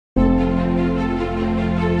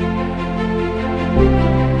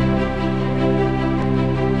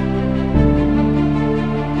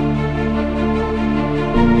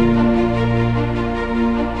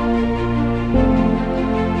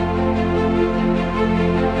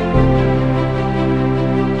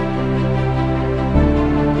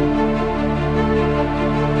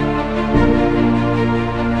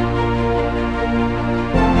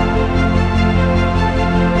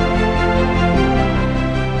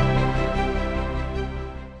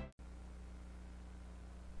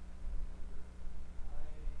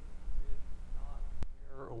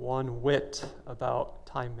one whit about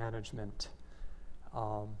time management.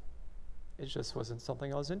 It just wasn't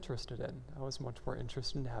something I was interested in. I was much more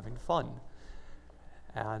interested in having fun.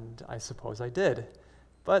 And I suppose I did.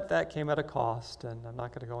 But that came at a cost, and I'm not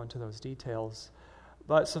going to go into those details.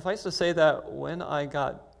 But suffice to say that when I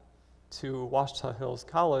got to Ouachita Hills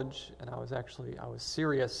College, and I was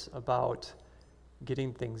serious about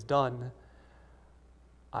getting things done,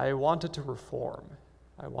 I wanted to reform.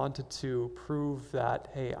 I wanted to prove that,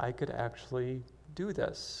 hey, I could actually do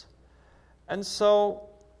this. And so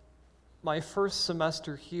my first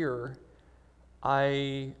semester here,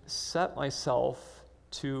 I set myself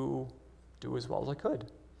to do as well as I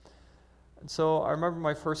could. And so I remember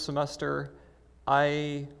my first semester,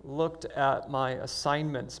 I looked at my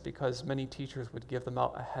assignments because many teachers would give them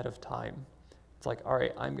out ahead of time. It's like, all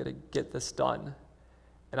right, I'm going to get this done.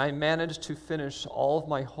 And I managed to finish all of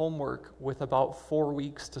my homework with about 4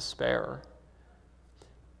 weeks to spare.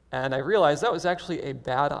 And I realized that was actually a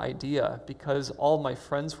bad idea because all my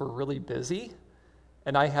friends were really busy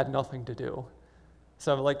and I had nothing to do.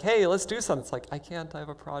 So I'm like, hey, let's do something. It's like, I can't, I have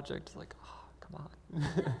a project. It's like, oh, come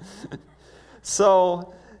on.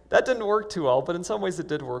 So that didn't work too well, but in some ways it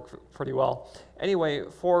did work pretty well. Anyway,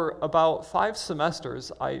 for about 5 semesters,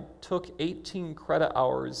 I took 18 credit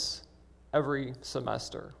hours every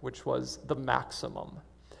semester, which was the maximum.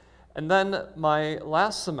 And then my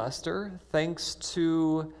last semester, thanks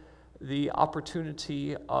to the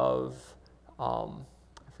opportunity of, I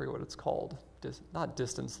forget what it's called, not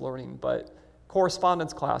distance learning, but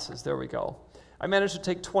correspondence classes, there we go. I managed to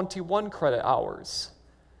take 21 credit hours,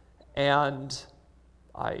 and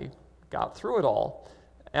I got through it all.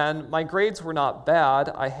 And my grades were not bad.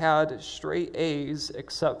 I had straight A's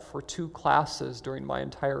except for 2 classes during my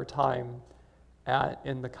entire time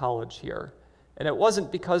in the college here. And it wasn't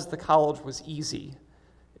because the college was easy.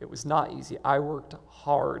 It was not easy. I worked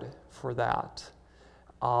hard for that.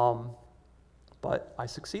 But I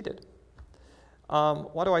succeeded.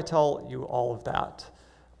 Why do I tell you all of that?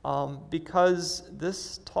 Because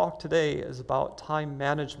this talk today is about time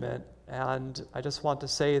management, and I just want to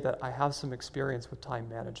say that I have some experience with time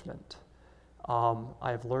management.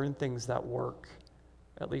 I've learned things that work,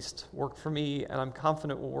 at least work for me, and I'm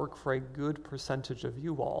confident will work for a good percentage of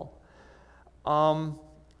you all.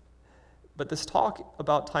 But this talk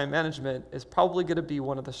about time management is probably going to be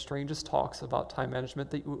one of the strangest talks about time management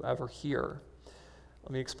that you ever hear.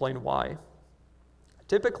 Let me explain why.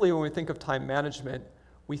 Typically, when we think of time management,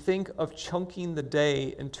 we think of chunking the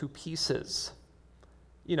day into pieces.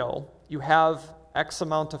 You know, you have X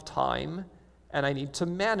amount of time, and I need to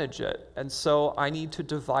manage it. And so I need to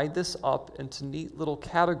divide this up into neat little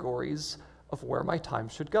categories of where my time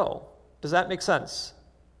should go. Does that make sense?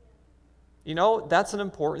 You know, that's an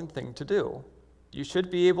important thing to do. You should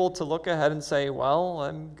be able to look ahead and say, well,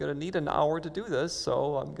 I'm going to need an hour to do this,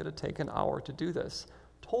 so I'm going to take an hour to do this.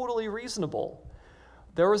 Totally reasonable.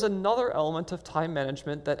 There is another element of time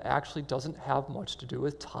management that actually doesn't have much to do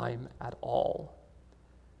with time at all.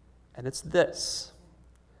 And it's this.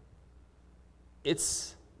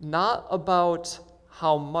 It's not about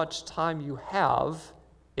how much time you have,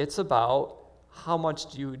 it's about how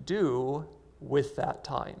much do you do with that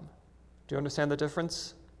time. Do you understand the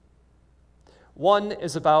difference? One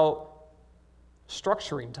is about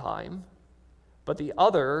structuring time, but the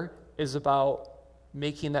other is about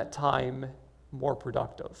making that time more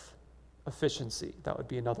productive. Efficiency, that would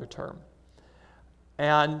be another term.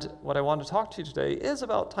 And what I want to talk to you today is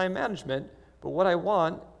about time management, but what I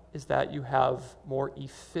want is that you have more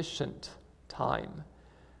efficient time.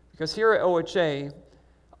 Because here at OHA,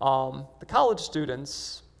 the college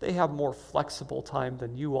students, they have more flexible time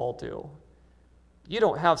than you all do. You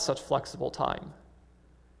don't have such flexible time.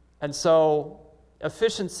 And so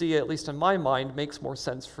efficiency, at least in my mind, makes more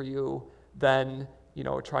sense for you than, you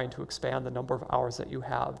know, trying to expand the number of hours that you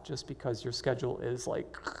have just because your schedule is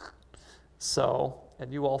like so,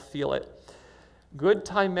 and you all feel it. Good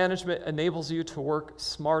time management enables you to work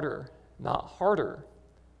smarter, not harder,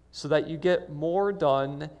 so that you get more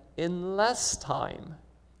done in less time,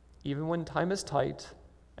 even when time is tight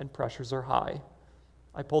and pressures are high.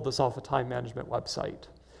 I pulled this off a time management website.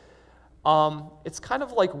 It's kind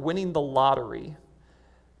of like winning the lottery.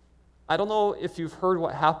 I don't know if you've heard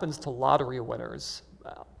what happens to lottery winners,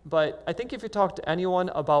 but I think if you talk to anyone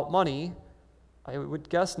about money, I would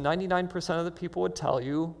guess 99% of the people would tell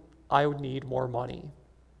you, I would need more money.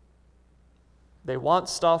 They want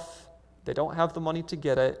stuff, they don't have the money to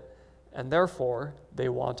get it, and therefore they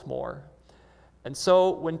want more. And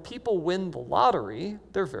so when people win the lottery,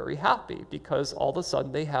 they're very happy because all of a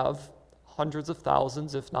sudden they have hundreds of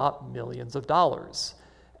thousands, if not millions of dollars.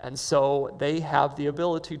 And so they have the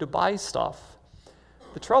ability to buy stuff.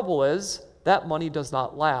 The trouble is, that money does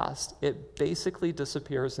not last. It basically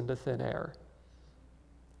disappears into thin air.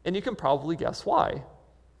 And you can probably guess why.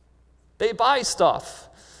 They buy stuff.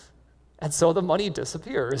 And so the money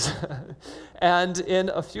disappears. And in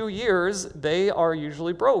a few years, they are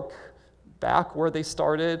usually broke, back where they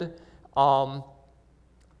started.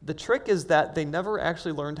 The trick is that they never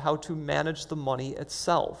actually learned how to manage the money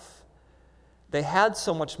itself. They had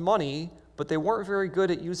so much money, but they weren't very good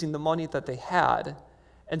at using the money that they had.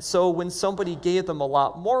 And so when somebody gave them a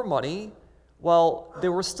lot more money, well, they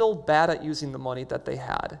were still bad at using the money that they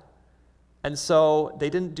had. And so they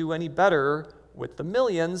didn't do any better with the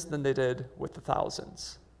millions than they did with the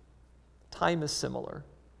thousands. Time is similar.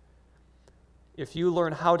 If you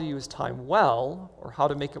learn how to use time well, or how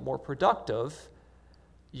to make it more productive,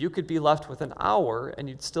 you could be left with an hour and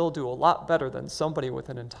you'd still do a lot better than somebody with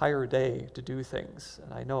an entire day to do things.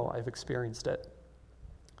 And I know I've experienced it.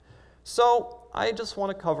 So I just want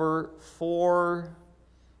to cover 4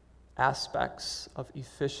 aspects of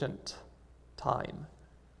efficient time.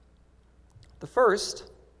 The first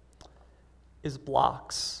is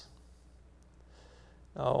blocks.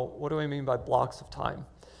 Now, what do I mean by blocks of time?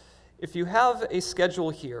 If you have a schedule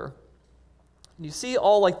here, and you see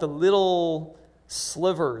all like the little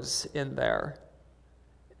slivers in there,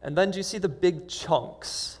 and then do you see the big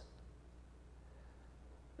chunks?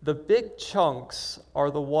 The big chunks are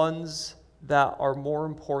the ones that are more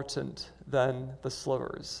important than the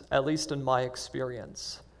slivers, at least in my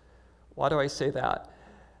experience. Why do I say that?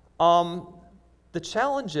 The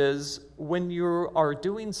challenge is when you are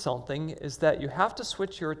doing something is that you have to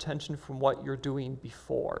switch your attention from what you're doing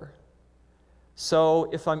before. So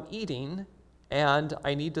if I'm eating and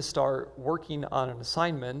I need to start working on an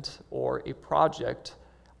assignment or a project,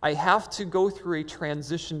 I have to go through a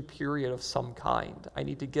transition period of some kind. I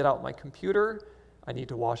need to get out my computer, I need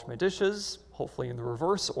to wash my dishes, hopefully in the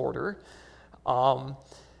reverse order.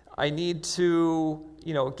 I need to,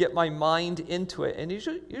 get my mind into it, and it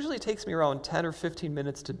usually takes me around 10 or 15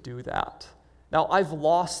 minutes to do that. Now, I've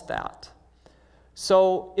lost that.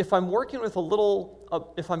 So if I'm working with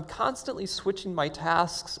if I'm constantly switching my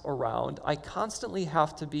tasks around, I constantly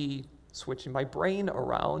have to be switching my brain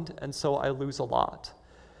around, and so I lose a lot.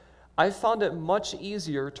 I've found it much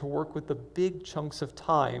easier to work with the big chunks of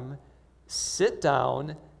time, sit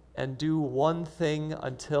down, and do one thing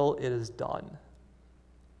until it is done.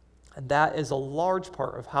 And that is a large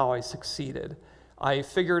part of how I succeeded. I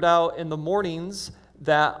figured out in the mornings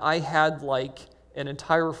that I had like an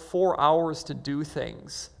entire 4 hours to do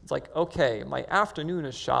things. It's like, okay, my afternoon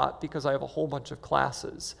is shot because I have a whole bunch of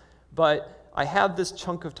classes. But I have this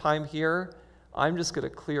chunk of time here. I'm just going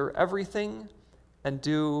to clear everything and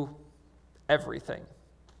do everything.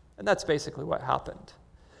 And that's basically what happened.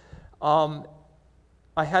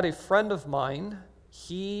 I had a friend of mine.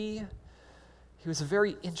 He was a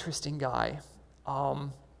very interesting guy.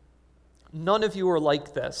 None of you are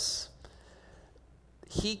like this.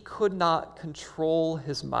 He could not control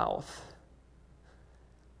his mouth.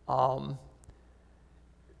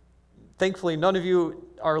 Thankfully, none of you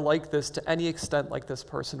are like this to any extent like this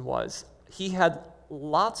person was. He had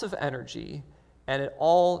lots of energy, and it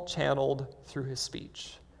all channeled through his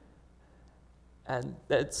speech. And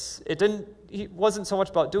he wasn't so much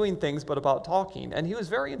about doing things, but about talking. And he was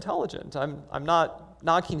very intelligent. I'm not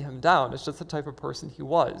knocking him down. It's just the type of person he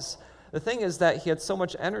was. The thing is that he had so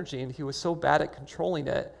much energy and he was so bad at controlling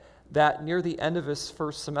it that near the end of his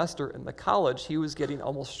first semester in the college, he was getting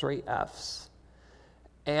almost straight Fs.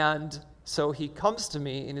 And so he comes to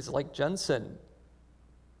me and he's like, Jensen,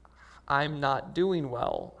 I'm not doing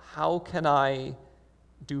well. How can I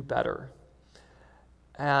do better?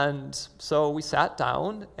 And so we sat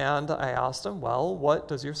down and I asked him, well, what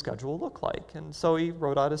does your schedule look like? And so he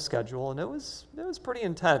wrote out his schedule and it was pretty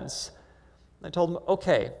intense. I told him,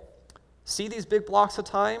 okay, see these big blocks of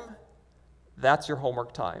time? That's your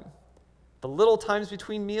homework time. The little times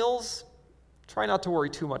between meals, try not to worry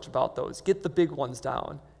too much about those. Get the big ones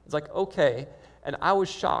down. It's like, okay. And I was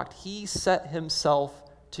shocked. He set himself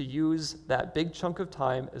to use that big chunk of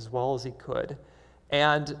time as well as he could.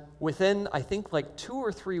 And within, I think, like 2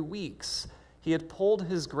 or 3 weeks, he had pulled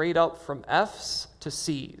his grade up from Fs to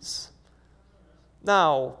Cs.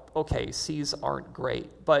 Now, okay, Cs aren't great,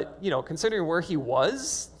 but, considering where he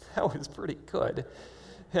was, that was pretty good.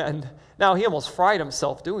 And now he almost fried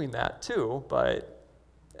himself doing that too, but,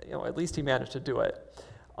 at least he managed to do it.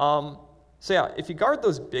 So yeah, if you guard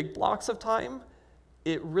those big blocks of time,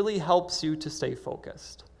 it really helps you to stay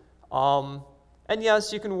focused. And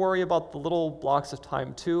yes, you can worry about the little blocks of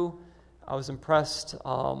time too. I was impressed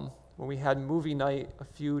when we had movie night a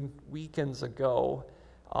few weekends ago,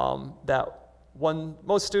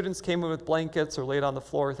 most students came in with blankets or laid on the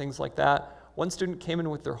floor, things like that. One student came in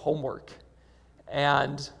with their homework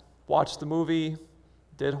and watched the movie,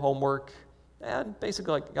 did homework, and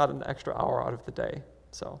basically got an extra hour out of the day.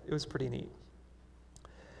 So it was pretty neat.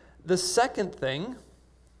 The second thing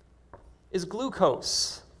is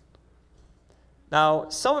glucose. Now,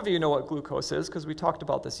 some of you know what glucose is because we talked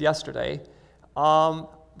about this yesterday.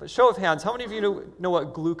 But show of hands, how many of you know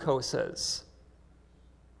what glucose is?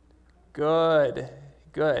 Good,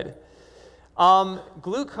 good.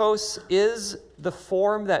 Glucose is the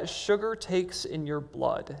form that sugar takes in your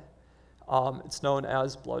blood. It's known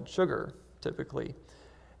as blood sugar, typically.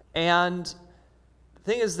 And the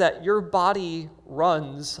thing is that your body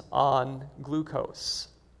runs on glucose.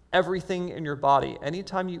 Everything in your body.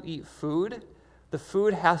 Anytime you eat food, the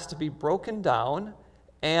food has to be broken down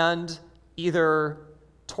and either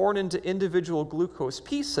torn into individual glucose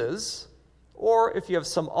pieces, or if you have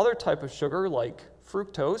some other type of sugar like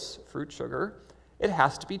fructose, fruit sugar, it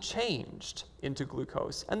has to be changed into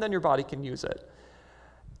glucose, and then your body can use it.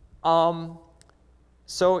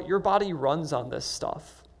 So your body runs on this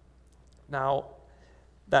stuff. Now,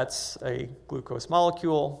 that's a glucose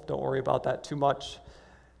molecule. Don't worry about that too much.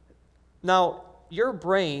 Now, your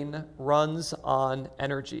brain runs on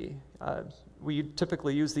energy. We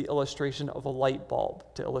typically use the illustration of a light bulb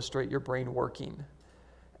to illustrate your brain working.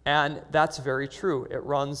 And that's very true. It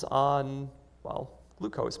runs on, well,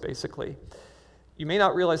 glucose, basically. You may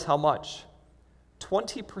not realize how much.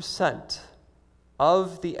 20%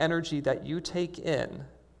 of the energy that you take in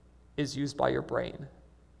is used by your brain.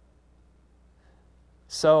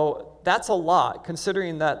 So that's a lot,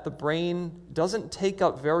 considering that the brain doesn't take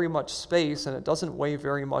up very much space and it doesn't weigh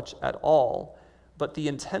very much at all. But the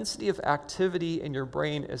intensity of activity in your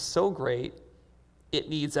brain is so great, it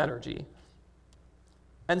needs energy.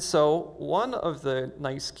 And so one of the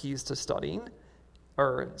nice keys to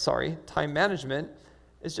time management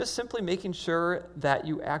is just simply making sure that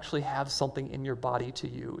you actually have something in your body to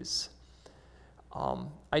use.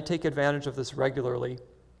 I take advantage of this regularly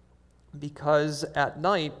because at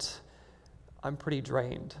night, I'm pretty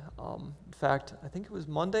drained. In fact, I think it was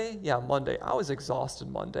Monday. Yeah, Monday. I was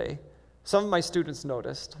exhausted Monday. Some of my students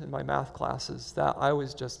noticed in my math classes that I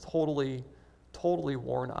was just totally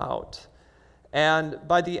worn out. And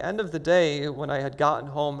by the end of the day, when I had gotten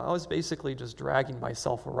home, I was basically just dragging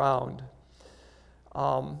myself around.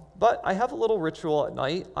 But I have a little ritual at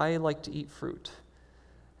night. I like to eat fruit.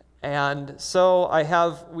 And so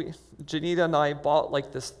Janita and I bought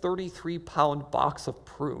like this 33-pound box of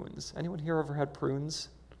prunes. Anyone here ever had prunes?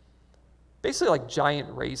 Basically like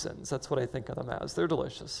giant raisins. That's what I think of them as. They're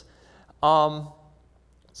delicious.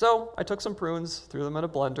 So I took some prunes, threw them in a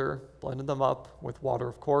blender, blended them up with water,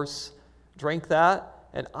 of course, drank that,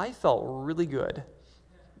 and I felt really good.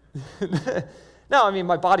 Now, I mean,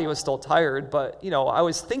 my body was still tired, but, I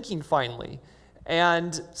was thinking finally.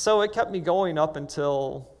 And so it kept me going up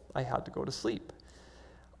until I had to go to sleep.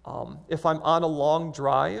 If I'm on a long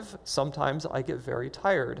drive, sometimes I get very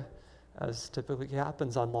tired, as typically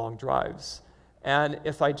happens on long drives. And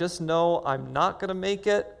if I just know I'm not going to make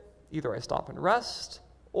it, either I stop and rest,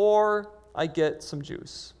 or I get some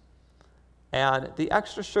juice. And the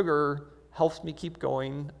extra sugar helps me keep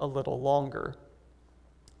going a little longer.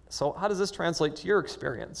 So how does this translate to your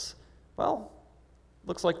experience? Well,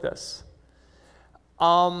 looks like this.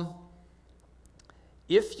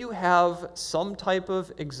 If you have some type of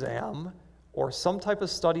exam or some type of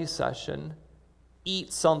study session,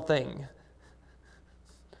 eat something.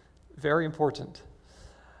 Very important.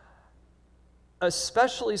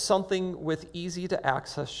 Especially something with easy to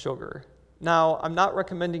access sugar. Now, I'm not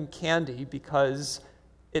recommending candy because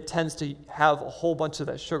it tends to have a whole bunch of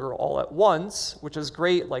that sugar all at once, which is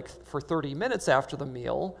great like for 30 minutes after the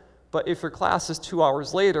meal, but if your class is 2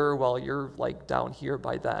 hours later, well, you're like down here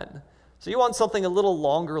by then. So you want something a little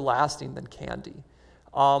longer lasting than candy.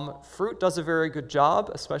 Fruit does a very good job,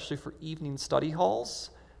 especially for evening study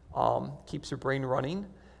halls. Keeps your brain running.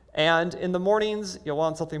 And in the mornings, you'll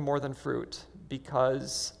want something more than fruit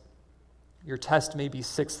because your test may be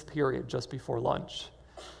 6th period just before lunch.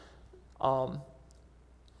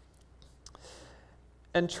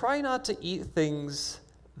 And try not to eat things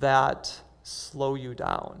that slow you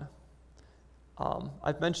down.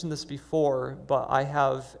 I've mentioned this before, but I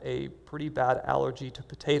have a pretty bad allergy to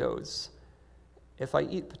potatoes. If I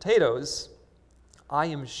eat potatoes, I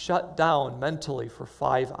am shut down mentally for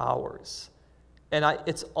 5 hours. And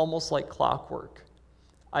it's almost like clockwork.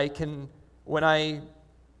 When I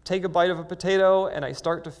take a bite of a potato and I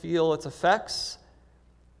start to feel its effects,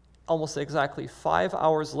 almost exactly 5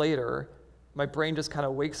 hours later, my brain just kind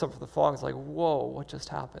of wakes up from the fog. It's like, whoa, what just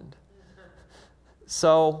happened?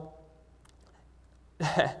 So,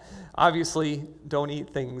 obviously, don't eat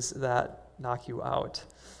things that knock you out.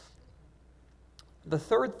 The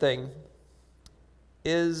third thing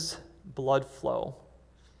is blood flow.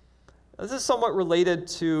 This is somewhat related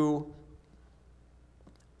to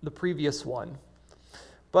the previous one.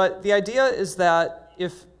 But the idea is that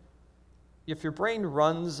if your brain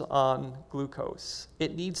runs on glucose,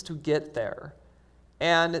 it needs to get there.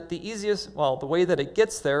 And the way that it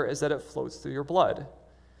gets there is that it flows through your blood.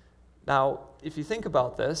 Now, if you think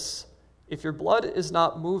about this, if your blood is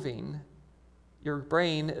not moving, your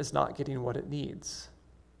brain is not getting what it needs.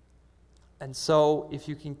 And so if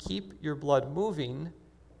you can keep your blood moving,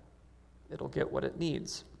 it'll get what it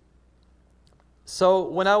needs. So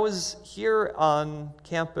when I was here on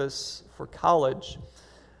campus for college,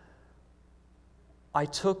 I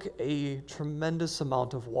took a tremendous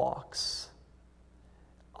amount of walks.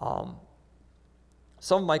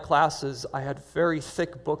 Some of my classes, I had very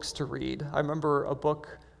thick books to read. I remember a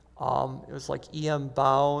book, it was like E.M.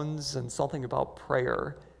 Bounds and something about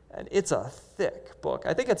prayer. And it's a thick book.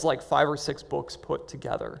 I think it's like 5 or 6 books put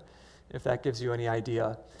together, if that gives you any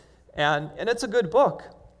idea. And it's a good book.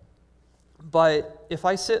 But if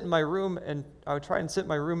I sit in my room and I would try and sit in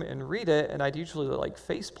my room and read it, and I'd usually like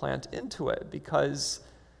face plant into it because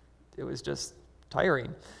it was just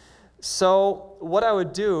tiring. So what I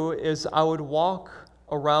would do is I would walk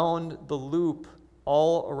around the loop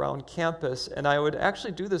all around campus, and I would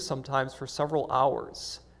actually do this sometimes for several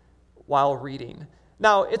hours while reading.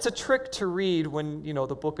 Now, it's a trick to read when,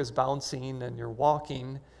 the book is bouncing and you're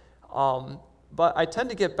walking, but I tend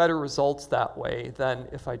to get better results that way than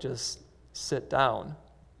if I just sit down.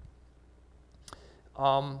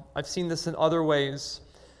 I've seen this in other ways.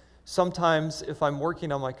 Sometimes if I'm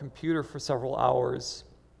working on my computer for several hours,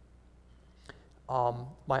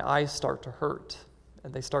 my eyes start to hurt,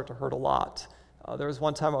 and they start to hurt a lot. There was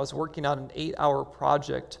one time I was working on an 8-hour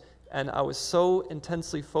project, and I was so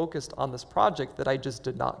intensely focused on this project that I just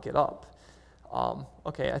did not get up.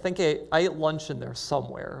 I think I ate lunch in there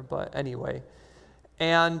somewhere, but anyway.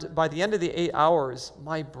 And by the end of the 8 hours,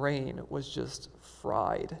 my brain was just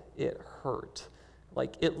fried. It hurt.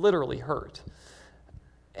 Like, it literally hurt.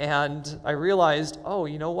 And I realized, oh,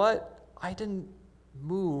 you know what? I didn't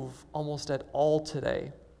move almost at all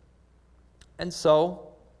today. And so,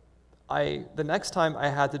 the next time I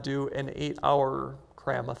had to do an 8-hour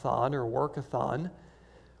cramathon or workathon,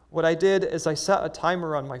 what I did is I set a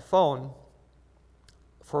timer on my phone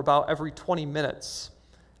for about every 20 minutes.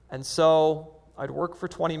 And so I'd work for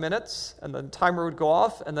 20 minutes, and then the timer would go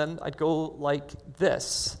off, and then I'd go like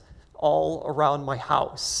this all around my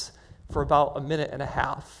house for about a minute and a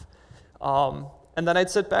half. And then I'd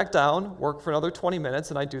sit back down, work for another 20 minutes,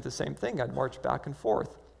 and I'd do the same thing. I'd march back and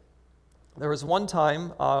forth. There was one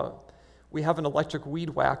time, we have an electric weed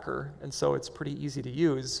whacker, and so it's pretty easy to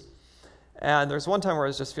use. And there's one time where I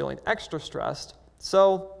was just feeling extra stressed.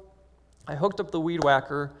 So I hooked up the weed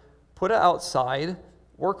whacker, put it outside,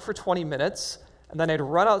 work for 20 minutes, and then I'd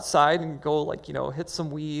run outside and go hit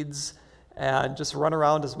some weeds and just run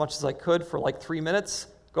around as much as I could for like 3 minutes,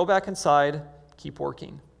 go back inside, keep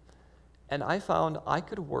working. And I found I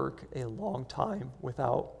could work a long time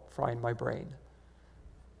without frying my brain.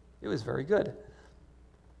 It was very good.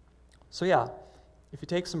 So yeah, if you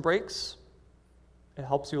take some breaks, it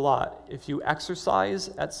helps you a lot. If you exercise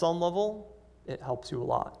at some level, it helps you a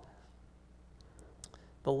lot.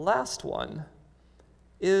 The last one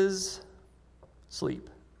is sleep.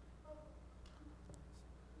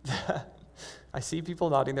 I see people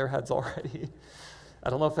nodding their heads already. I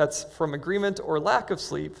don't know if that's from agreement or lack of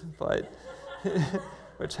sleep, but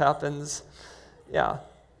which happens. Yeah.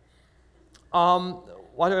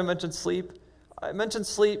 Why do I mention sleep? I mentioned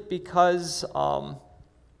sleep because, I'll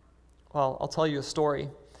tell you a story.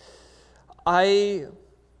 It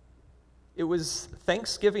was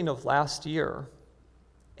Thanksgiving of last year,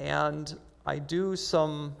 and I do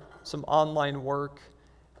some online work,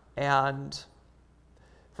 and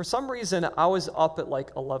for some reason, I was up at like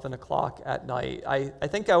 11 o'clock at night. I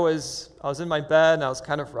think I was in my bed, and I was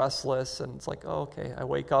kind of restless, and it's like, oh, okay, I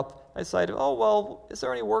wake up. I decided, is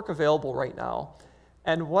there any work available right now?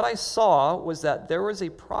 And what I saw was that there was a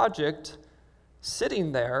project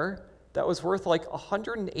sitting there that was worth like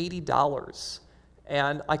 $180.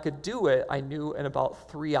 And I could do it, I knew, in about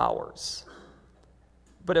 3 hours.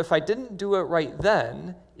 But if I didn't do it right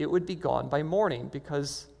then, it would be gone by morning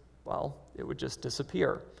because, it would just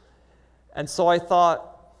disappear. And so I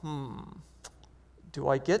thought, do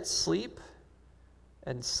I get sleep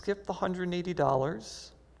and skip the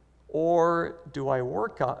 $180? or do I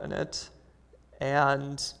work on it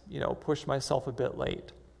and, push myself a bit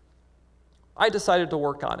late? I decided to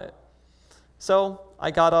work on it. So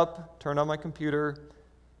I got up, turned on my computer,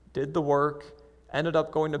 did the work, ended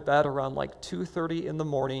up going to bed around like 2:30 in the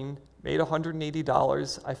morning, made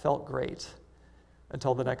 $180. I felt great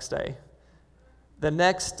until the next day. The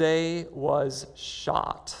next day was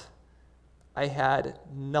shot. I had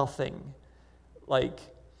nothing.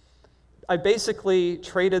 I basically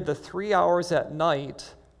traded the 3 hours at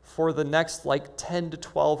night for the next 10 to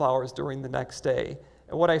 12 hours during the next day.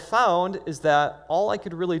 And what I found is that all I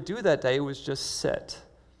could really do that day was just sit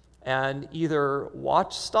and either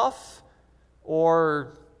watch stuff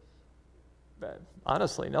or,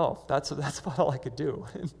 honestly, no, that's about all I could do.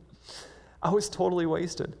 I was totally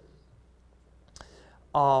wasted.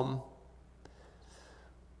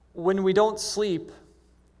 When we don't sleep,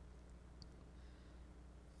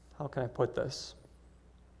 how can I put this?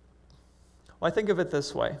 Well, I think of it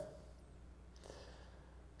this way.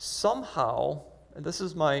 Somehow, and this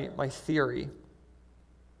is my theory,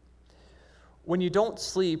 when you don't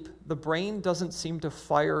sleep, the brain doesn't seem to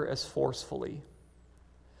fire as forcefully.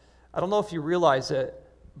 I don't know if you realize it,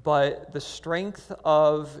 but the strength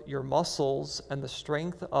of your muscles and the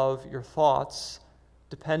strength of your thoughts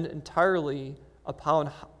depend entirely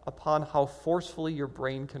upon how forcefully your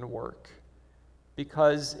brain can work,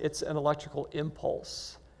 because it's an electrical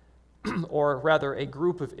impulse, or rather a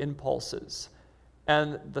group of impulses.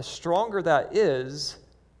 And the stronger that is,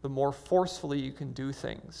 the more forcefully you can do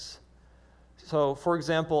things. So, for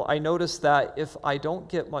example, I noticed that if I don't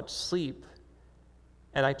get much sleep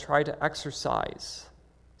and I try to exercise,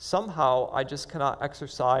 somehow I just cannot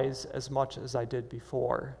exercise as much as I did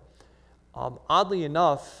before. Oddly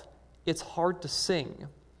enough, it's hard to sing.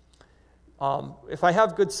 If I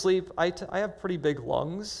have good sleep, I have pretty big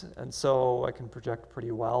lungs, and so I can project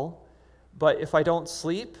pretty well. But if I don't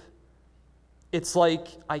sleep, it's like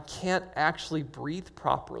I can't actually breathe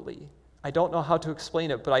properly. I don't know how to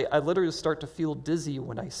explain it, but I literally start to feel dizzy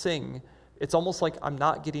when I sing. It's almost like I'm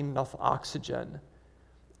not getting enough oxygen.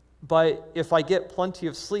 But if I get plenty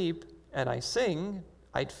of sleep and I sing,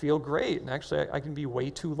 I'd feel great. And actually, I can be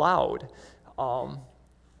way too loud,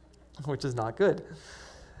 which is not good.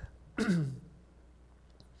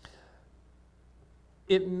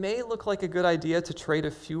 It may look like a good idea to trade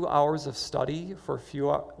a few hours of study for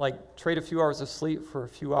trade a few hours of sleep for a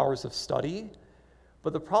few hours of study.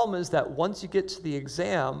 But the problem is that once you get to the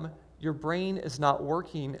exam, your brain is not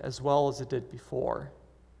working as well as it did before.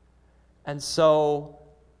 And so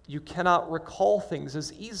you cannot recall things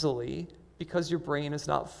as easily because your brain is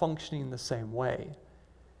not functioning the same way.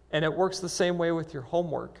 And it works the same way with your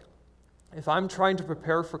homework. If I'm trying to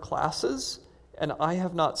prepare for classes and I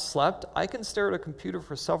have not slept, I can stare at a computer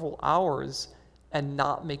for several hours and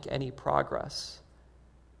not make any progress.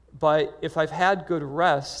 But if I've had good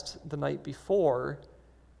rest the night before,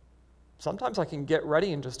 sometimes I can get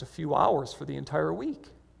ready in just a few hours for the entire week.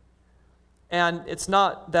 And it's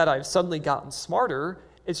not that I've suddenly gotten smarter,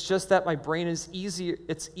 it's just that my brain is easier,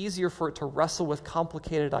 it's easier for it to wrestle with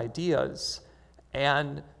complicated ideas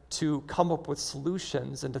and to come up with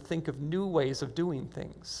solutions and to think of new ways of doing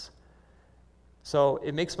things. So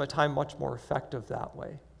it makes my time much more effective that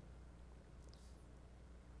way.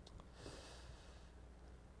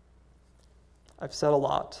 I've said a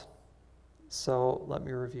lot, so let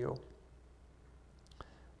me review.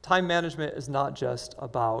 Time management is not just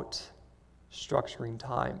about structuring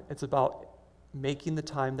time. It's about making the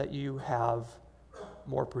time that you have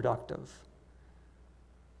more productive.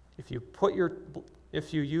 If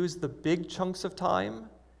you use the big chunks of time,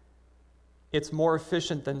 it's more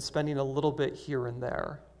efficient than spending a little bit here and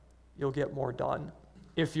there. You'll get more done.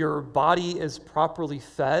 If your body is properly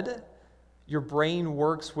fed, your brain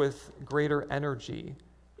works with greater energy.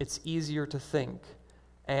 It's easier to think,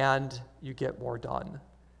 and you get more done.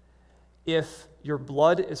 If your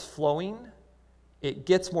blood is flowing, it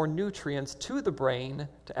gets more nutrients to the brain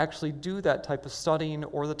to actually do that type of studying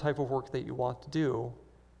or the type of work that you want to do,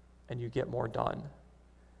 and you get more done.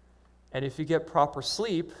 And if you get proper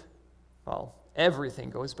sleep, well,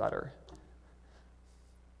 everything goes better.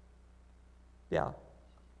 Yeah.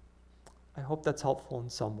 I hope that's helpful in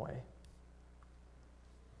some way.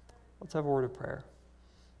 Let's have a word of prayer.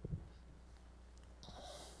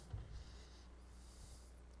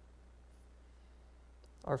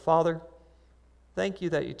 Our Father, thank you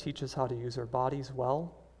that you teach us how to use our bodies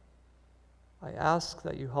well. I ask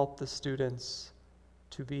that you help the students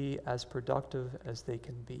to be as productive as they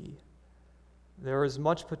can be. There is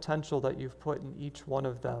much potential that you've put in each one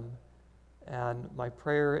of them, and my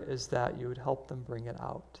prayer is that you would help them bring it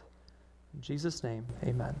out. In Jesus' name,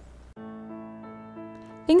 amen.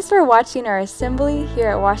 Thanks for watching our assembly here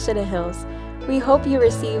at Ouachita Hills. We hope you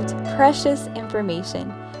received precious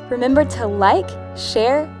information. Remember to like,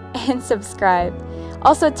 share, and subscribe.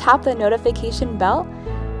 Also tap the notification bell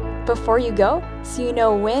before you go so you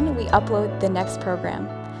know when we upload the next program.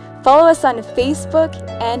 Follow us on Facebook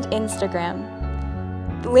and Instagram.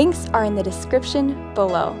 Links are in the description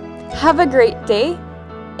below. Have a great day.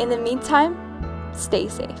 In the meantime, stay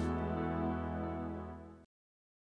safe.